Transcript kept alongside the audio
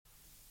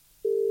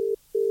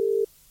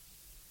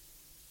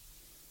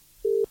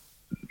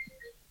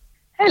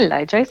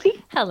Hello,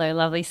 Josie. Hello,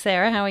 lovely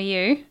Sarah. How are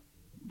you?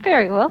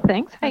 Very well,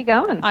 thanks. How you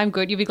going? I'm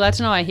good. You'll be glad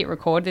to know I hit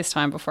record this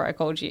time before I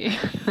called you.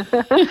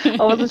 I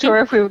wasn't sure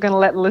if we were going to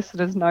let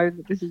listeners know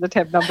that this is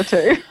attempt number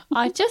 2.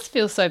 I just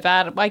feel so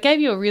bad. I gave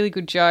you a really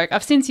good joke.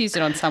 I've since used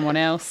it on someone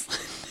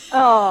else.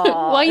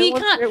 Oh, Well, you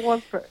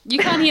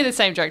can't hear the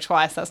same joke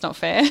twice. That's not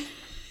fair.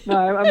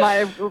 No,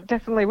 it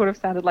definitely would have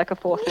sounded like a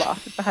forced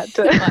laugh if I had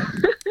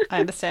to.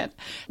 I understand.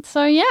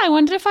 So, yeah, I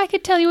wondered if I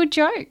could tell you a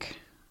joke.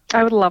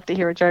 I would love to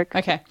hear a joke.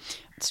 Okay.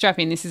 Strap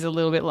in. This is a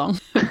little bit long.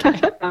 Okay.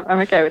 I'm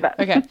okay with that.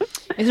 Okay.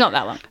 It's not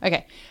that long.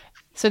 Okay.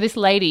 So this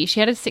lady, she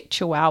had a sick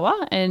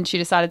chihuahua and she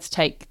decided to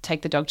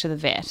take the dog to the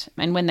vet.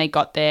 And when they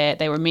got there,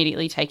 they were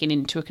immediately taken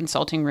into a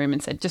consulting room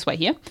and said, just wait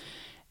here.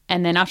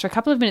 And then after a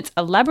couple of minutes,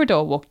 a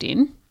Labrador walked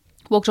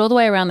all the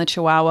way around the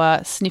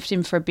chihuahua, sniffed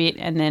him for a bit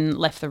and then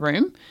left the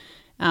room.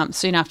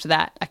 Soon after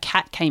that, a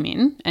cat came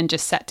in and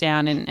just sat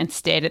down and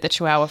stared at the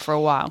chihuahua for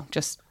a while,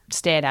 just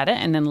stared at it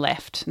and then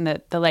left.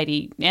 And the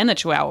lady and the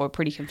chihuahua were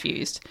pretty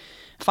confused.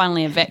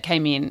 Finally, a vet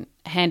came in,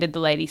 handed the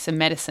lady some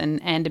medicine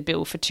and a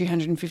bill for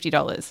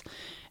 $250.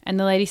 And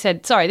the lady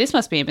said, sorry, this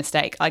must be a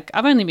mistake. Like,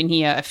 I've only been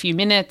here a few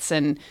minutes.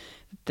 And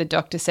the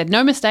doctor said,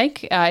 no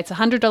mistake. It's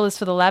 $100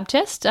 for the lab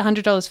test,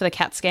 $100 for the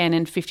CAT scan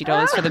and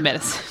 $50 for the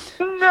medicine.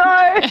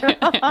 No!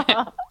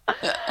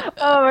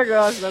 Oh my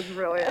gosh, that's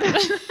brilliant.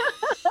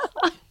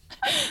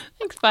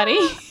 Thanks, buddy.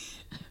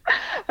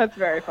 That's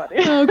very funny.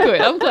 Oh,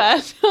 good. I'm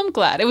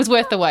glad. It was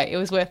worth the wait.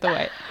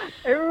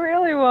 It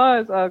really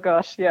was. Oh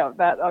gosh, yeah.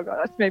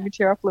 That's made me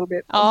tear up a little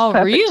bit. Oh,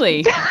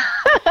 really?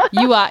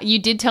 You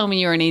did tell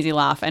me you're an easy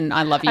laugh, and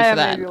I love you for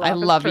that. I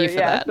love you for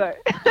that. So.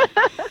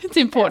 It's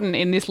important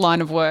in this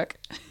line of work.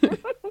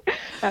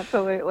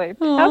 Absolutely.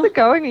 Aww. How's it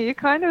going? Are you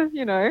kind of,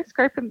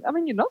 scraping? I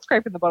mean, you're not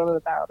scraping the bottom of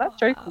the barrel. That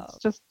joke was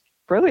just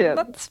brilliant.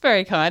 That's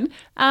very kind.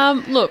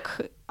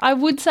 Look, I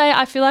would say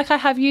I feel like I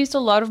have used a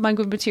lot of my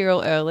good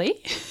material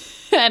early.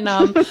 And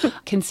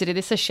consider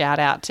this a shout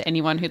out to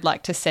anyone who'd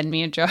like to send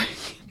me a joke.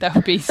 That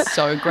would be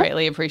so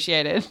greatly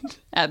appreciated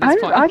at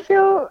this point. I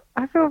feel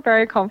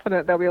very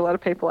confident there'll be a lot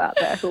of people out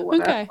there who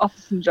want to offer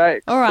some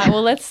jokes. All right,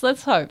 well let's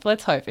hope.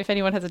 Let's hope if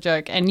anyone has a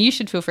joke, and you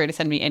should feel free to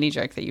send me any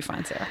joke that you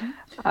find, Sarah.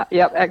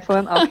 Yep,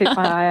 excellent. I'll keep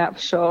my eye out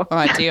for sure. All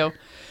right, deal.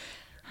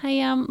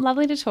 Hey,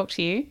 lovely to talk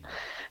to you.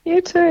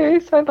 You too.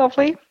 So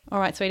lovely.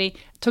 All right, sweetie.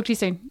 Talk to you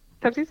soon.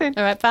 Talk to you soon.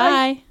 All right,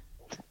 bye.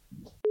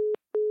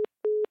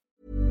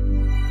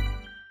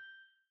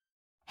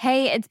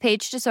 Hey, it's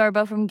Paige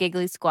DeSorbo from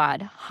Giggly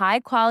Squad.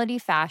 High quality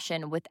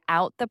fashion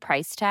without the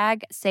price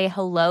tag. Say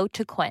hello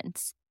to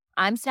Quince.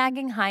 I'm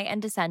snagging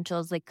high-end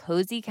essentials like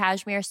cozy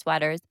cashmere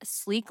sweaters,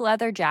 sleek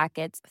leather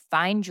jackets,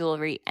 fine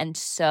jewelry, and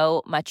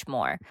so much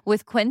more.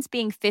 With Quince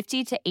being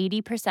 50 to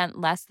 80%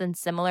 less than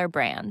similar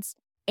brands.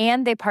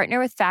 And they partner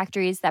with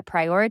factories that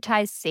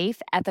prioritize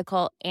safe,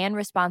 ethical, and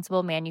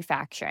responsible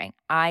manufacturing.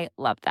 I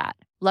love that.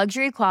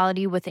 Luxury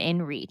quality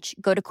within reach.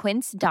 Go to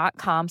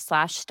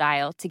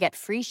quince.com/style to get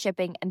free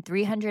shipping and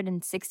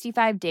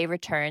 365-day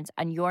returns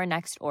on your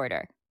next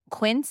order.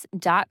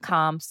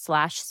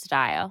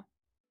 Quince.com/style.